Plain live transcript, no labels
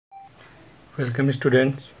Welcome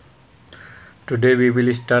students. Today we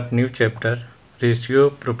will start new chapter, ratio,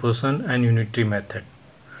 proportion and unitary method.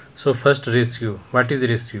 So first, ratio. What is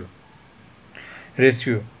ratio?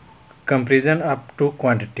 Ratio, comparison of two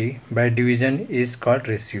quantity by division is called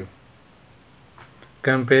ratio.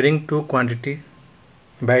 Comparing two quantity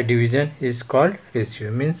by division is called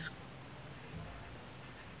ratio. Means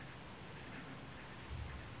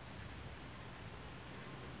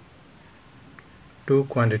two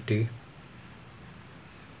quantity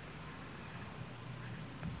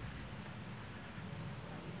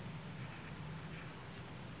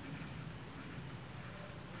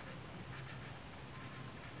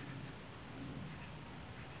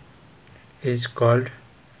is called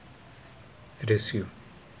ratio.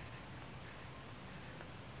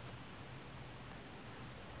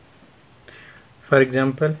 For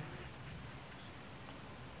example,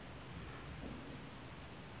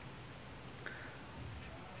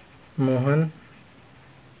 Mohan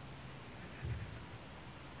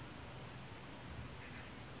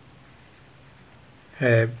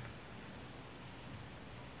have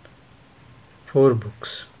 4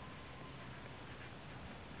 books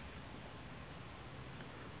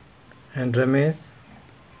and Ramesh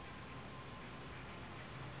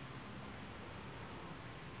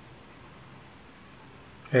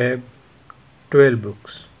have 12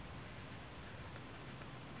 books.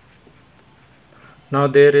 Now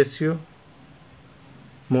their ratio,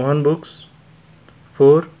 Mohan books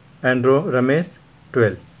 4 and Ramesh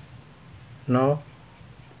 12. Now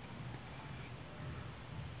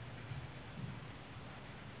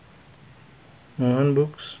Mohan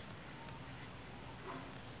books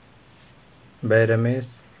by Ramesh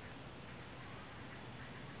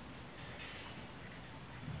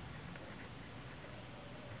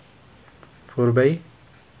four by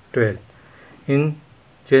 12. In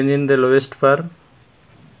change in the lowest form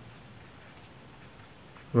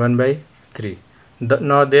 1 by 3.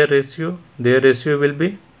 Now their ratio will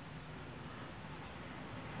be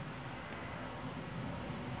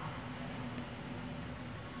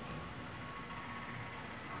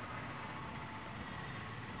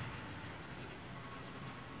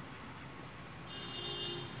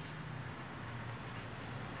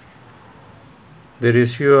the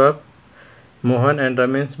ratio of Mohan and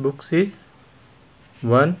Ramesh books is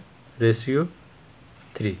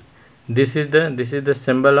 1:3. This is the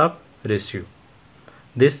symbol of ratio.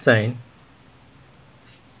 This sign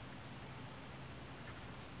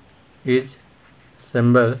is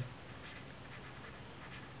symbol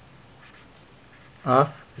of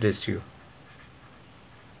ratio.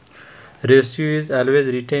 Ratio is always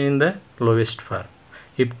written in the lowest form.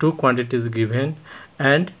 If two quantities given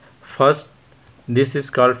and first, this is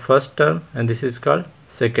called first term and this is called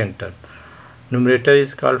second term. Numerator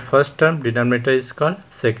is called first term, denominator is called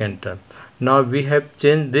second term. Now we have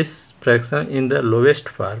changed this fraction in the lowest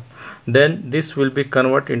form, then this will be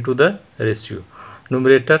converted into the ratio.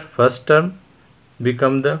 Numerator first term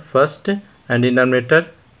become the first and denominator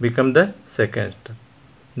become the second term.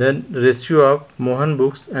 Then ratio of Mohan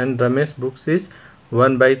books and Ramesh books is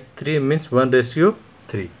 1/3, means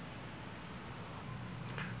 1:3.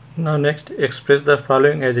 Now next, express the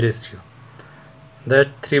following as ratio. That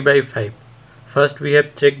 3/5. First we have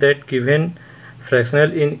checked that given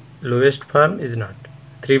fractional in lowest form is not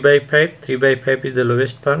 3/5. 3/5 is the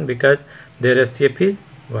lowest form because their SCF is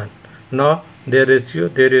 1. Now their ratio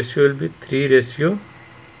will be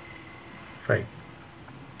 3:5.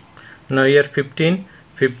 Now here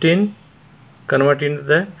 15 convert into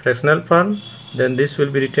the fractional form, then this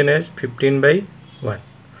will be written as 15/1.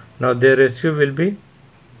 Now their ratio will be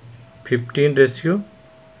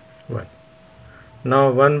 15:1. Now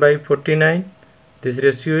 1/49, this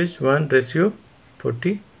ratio is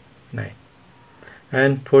 1:49.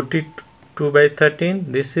 And 42/13,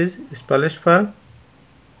 this is smallest form.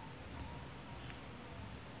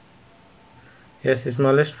 Yes,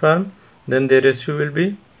 smallest form. Then the ratio will be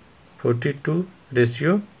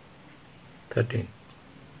 42:13.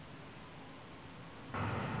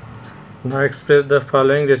 Now express the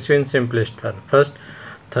following ratio in simplest form. First,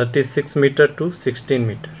 36 meter to 16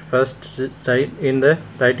 meter. First write in the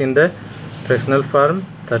fractional form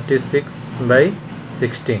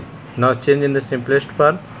 36/16. Now change in the simplest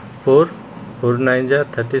form 4 9 ja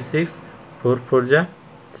 36, 4 4 ja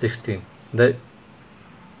 16.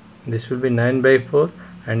 This will be 9/4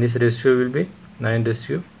 and this ratio will be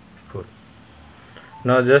 9:4.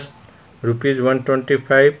 Now just rupees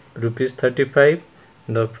 125, rupees 35.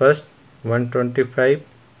 The first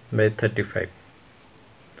 125/35.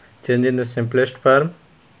 Change in the simplest form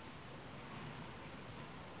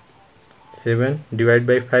 7 divide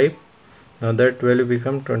by 5. Now that value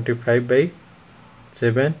become 25 by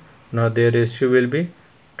 7. Now their ratio will be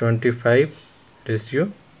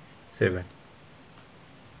 25:7.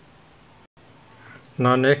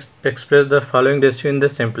 Now next express the following ratio in the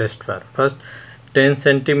simplest form. First 10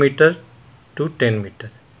 centimeter to 10 meter.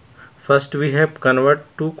 First we have convert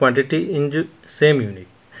two quantity in same unit.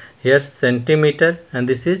 Here centimeter and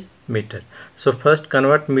this is meter. So first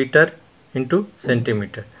convert meter into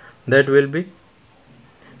centimeter. That will be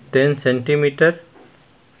 10 centimeter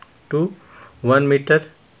to 1 meter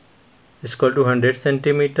is equal to 100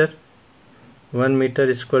 centimeter. 1 meter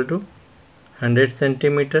is equal to 100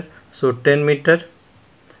 centimeter. So 10 meter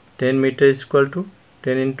is equal to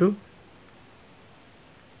 10 into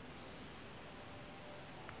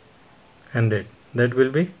 100. That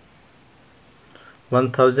will be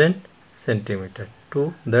 1000 centimeter.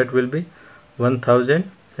 2 that will be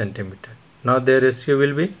 1000 centimeter. Now their ratio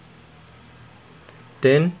will be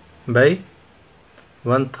 10 by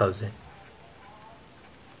 1000.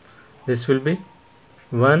 This will be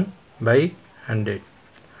 1 by 100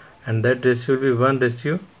 and that ratio will be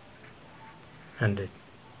 1:100.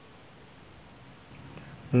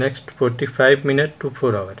 Next 45 minute to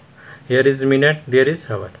 4 hour. Here is minute, there is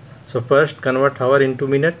hour. So first convert hour into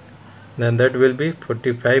minute, then that will be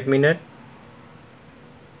 45 minute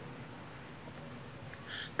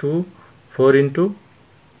to 4 into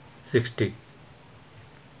 60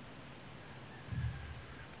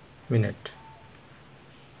 minute.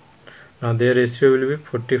 Now their ratio will be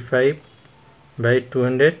 45 by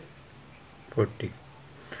 240.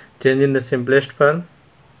 Change in the simplest form.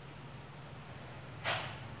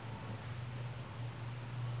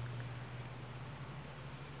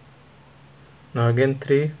 Now again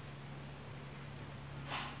 3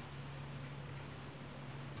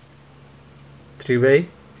 by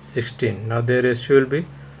 16. Now their ratio will be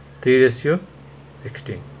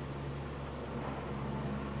 3:16.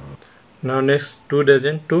 Now next 2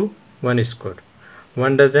 dozen to 1 square.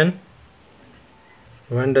 1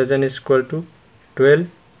 dozen is equal to 12.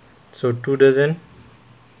 So 2 dozen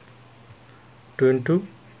 2 into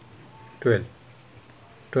 12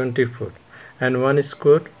 24 and 1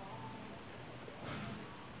 square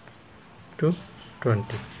to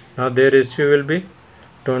 20. Now their ratio will be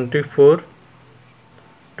 24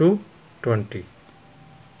 to 20.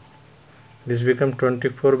 This become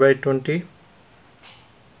 24 by 20.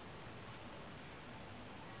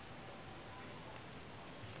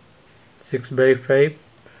 6 by 5.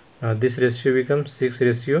 Now this ratio becomes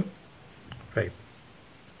 6:5.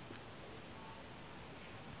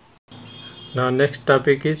 Now next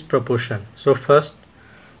topic is proportion. So first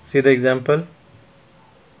see the example.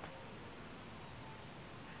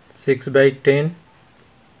 6 by 10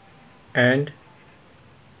 and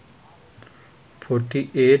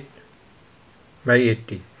 48 by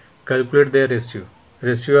 80. Calculate their ratio.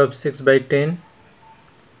 Ratio of 6 by 10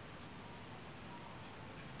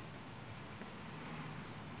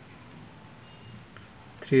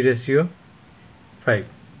 3:5.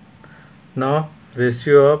 Now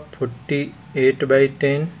ratio of 48 by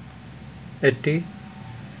 10 80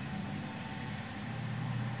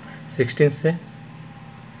 16 से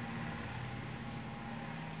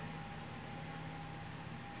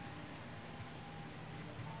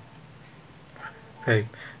 5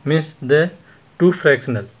 means the two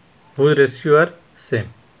fractional whose ratio are same.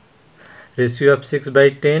 Ratio of 6 by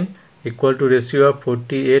 10 equal to ratio of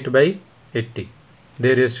 48 by 80.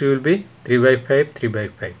 Their ratio will be 3/5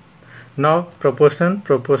 3/5. Now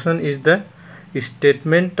proportion is the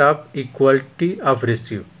statement of equality of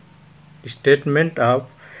ratio. Statement of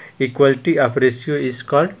equality of ratio is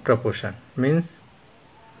called proportion. Means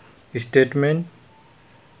statement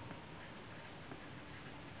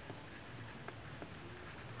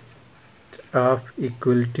of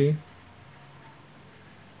equality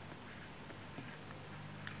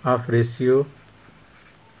of ratio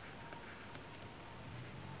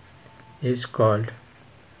is called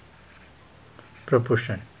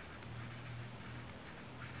proportion.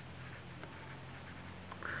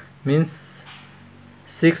 Means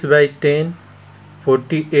 6 by 10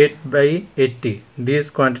 48 by 80,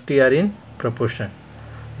 these quantity are in proportion.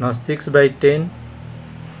 Now 6 by 10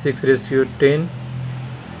 6:10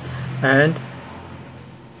 and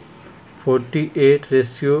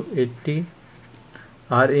 48:80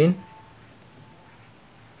 are in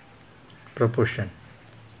proportion,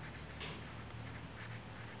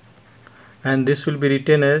 and this will be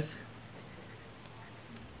written as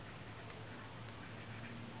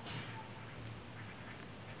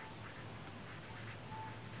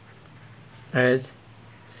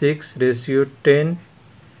 6:10.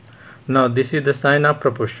 Now this is the sign of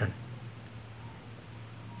proportion.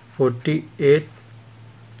 48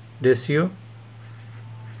 ratio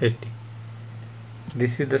 80.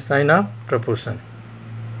 This is the sign of proportion.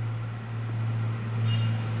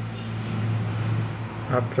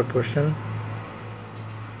 Of proportion.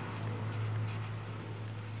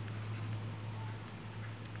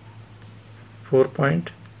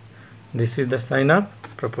 This is the sign of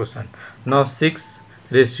proportion. Now 6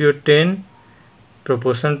 ratio 10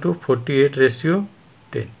 proportion to 48 ratio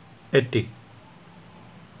 10, 80.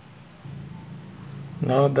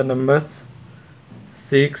 Now the numbers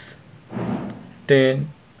 6,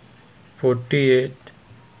 10, 48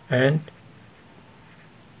 and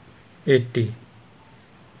 80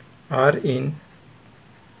 are in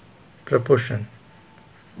proportion.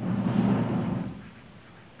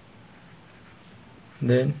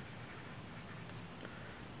 Then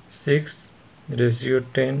 6 ratio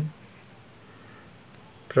 10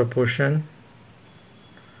 proportion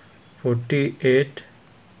 48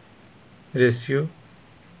 ratio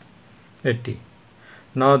 80.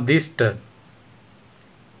 Now this term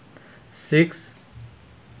 6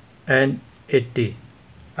 and 80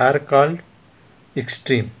 are called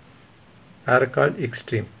extreme.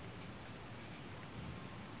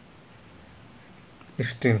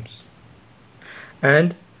 Extremes.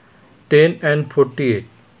 And 10 and 48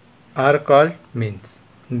 are called means.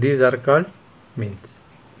 These are called means.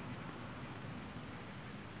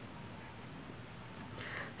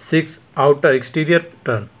 6 outer exterior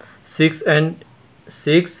term 6 and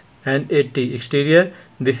 80 exterior,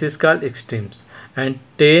 this is called extremes, and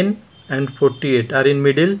 10 and 48 are in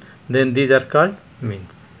middle, then these are called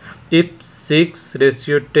means. If 6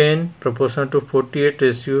 ratio 10 proportional to 48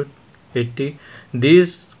 ratio 80,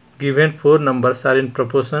 these given 4 numbers are in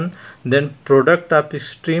proportion, then product of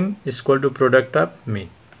extreme is equal to product of mean.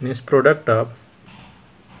 Means product of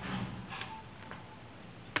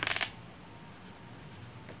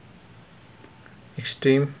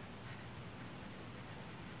extreme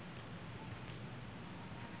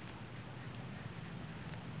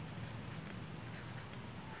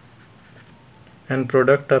and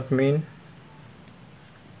product of mean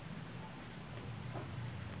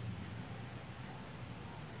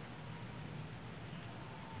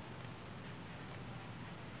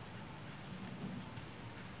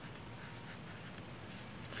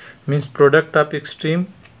means product of extreme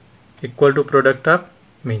equal to product of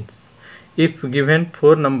means. If given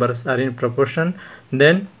 4 numbers are in proportion,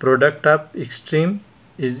 then product of extreme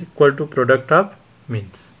is equal to product of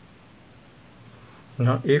means.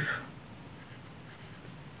 Now if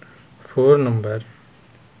 4 numbers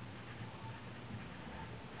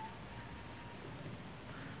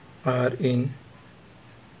are in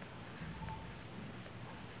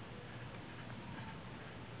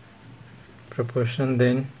proportion,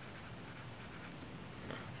 then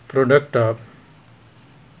product of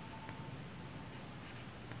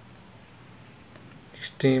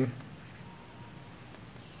extreme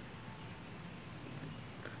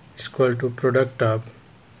is equal to product of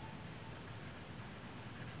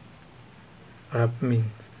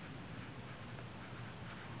means.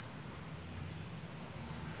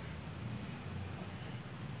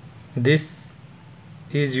 This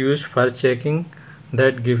is used for checking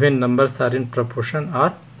that given numbers are in proportion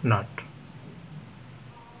or not.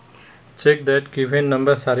 Check that given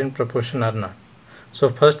numbers are in proportion or not. So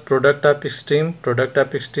first product of extreme,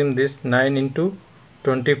 this 9 into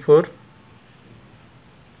 24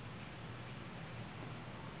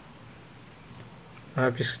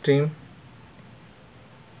 of extreme,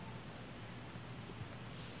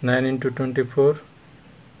 9 into 24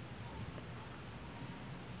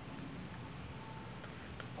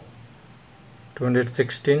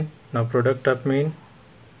 216. Now product of mean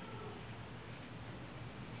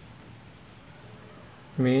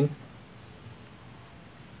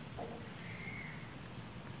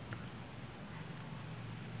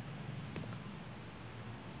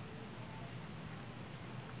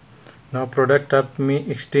now product of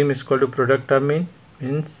mean extreme is equal to product of mean,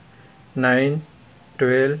 means 9,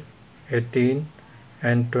 12, 18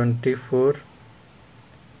 and 24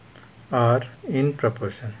 are in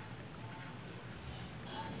proportion.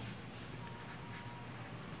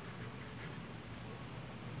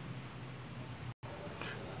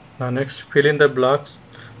 Now next, fill in the box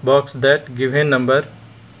that given number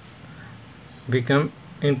become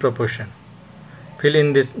in proportion. Fill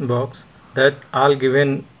in this box that all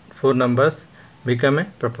given 4 numbers become a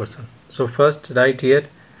proportion. So first write here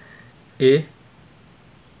A.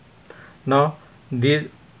 Now these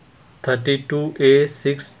 32A,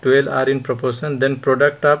 6, 12 are in proportion, then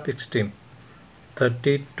product of extreme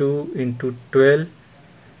 32 into 12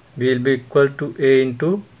 will be equal to A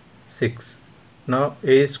into 6. Now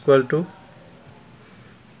A is equal to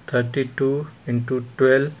 32 into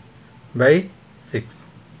 12 by 6.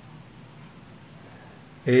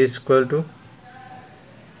 A is equal to,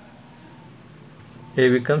 A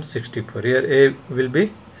becomes 64. Here A will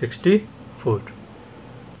be 64.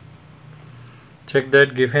 Check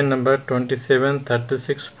that given number 27,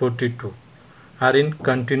 36, 42 are in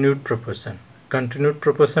continued proportion. Continued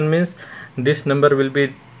proportion means this number will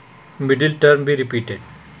be, middle term be repeated.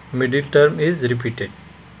 Middle term is repeated.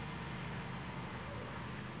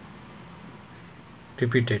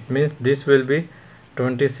 Repeated means this will be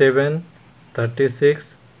 27,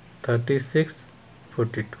 36, 36,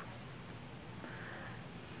 42.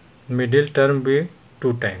 Middle term be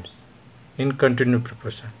 2 times in continued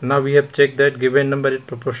proportion. Now we have checked that given number is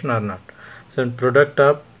proportion or not. So product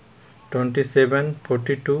of 27,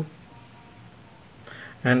 42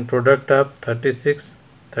 and product of 36,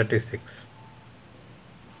 36.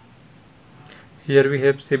 Here we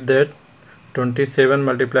have seen that 27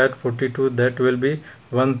 multiplied 42, that will be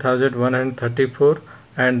 1134,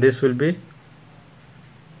 and this will be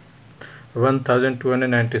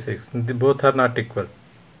 1296. Both are not equal.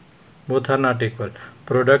 Both are not equal.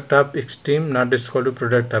 Product of extreme not equal to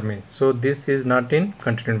product of mean. So this is not in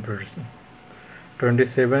continued proportion.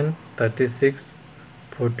 27, 36,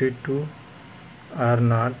 42 are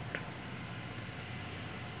not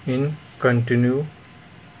in continued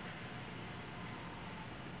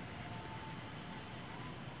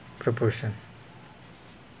proportion.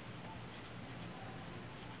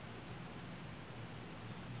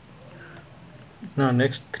 Now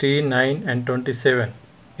next 3, 9 and 27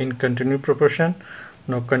 in continued proportion.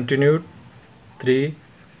 Now continued 3,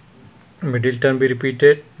 middle term be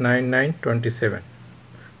repeated, 9, 9, 27.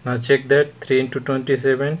 Now check that 3 into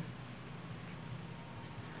 27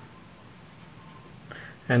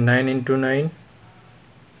 and 9 into 9,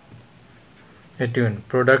 81.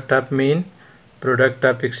 Product of mean, product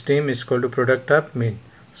of extreme is equal to product of mean.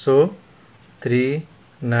 So 3,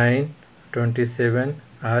 9, 27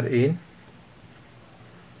 are in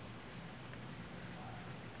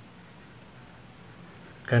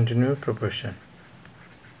continued proportion.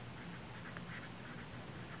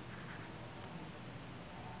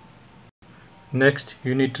 Next,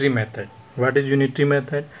 unitary method. What is unitary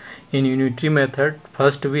method? In unitary method,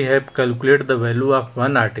 first we have calculated the value of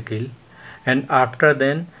one article, and after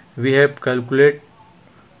then we have calculate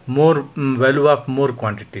more value of more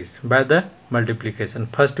quantities by the multiplication.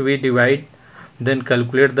 First we divide, then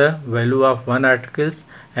calculate the value of one articles,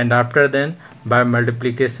 and after then by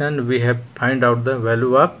multiplication we have find out the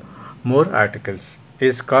value of more articles.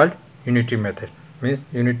 Is called unitary method. Means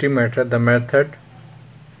unitary method, the method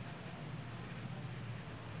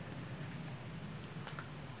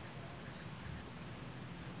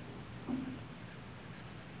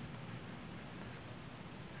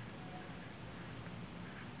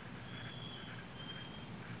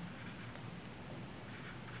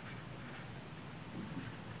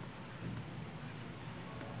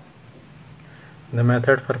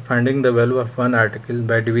for finding the value of one article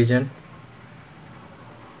by division,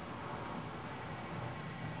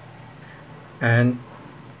 and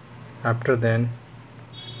after then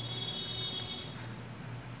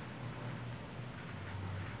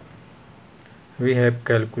we have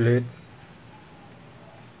calculate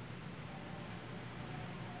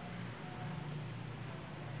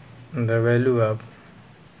the value of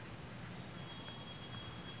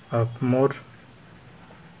more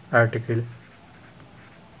article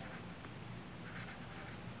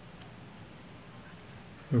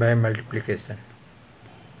by multiplication.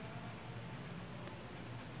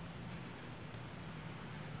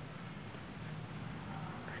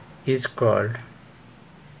 Is called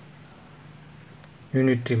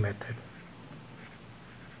unitary method.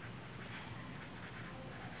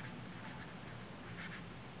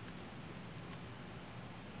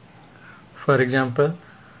 For example,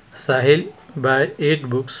 Sahil buy 8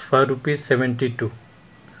 books for rupees 72.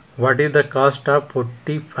 What is the cost of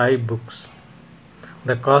 45 books?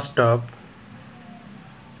 The cost of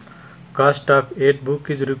 8 book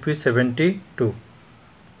is rupees 72.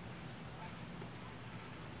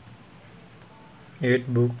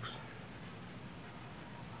 8 books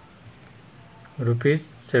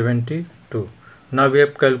rupees 72. Now we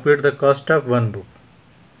have calculated the cost of one book.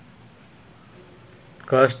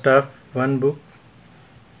 Cost of one book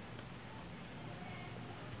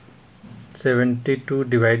 72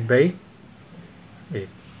 divided by 8,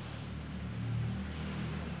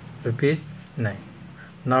 rupees 9.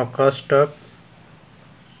 Now cost of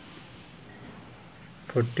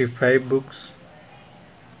 45 books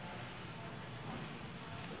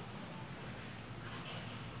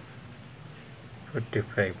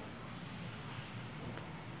 45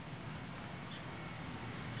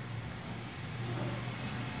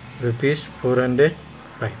 rupees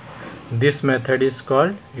 405. This method is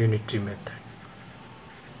called unitary method.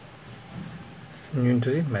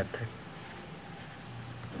 Unitary method.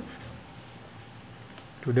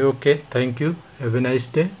 Today okay. Thank you. Have a nice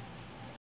day.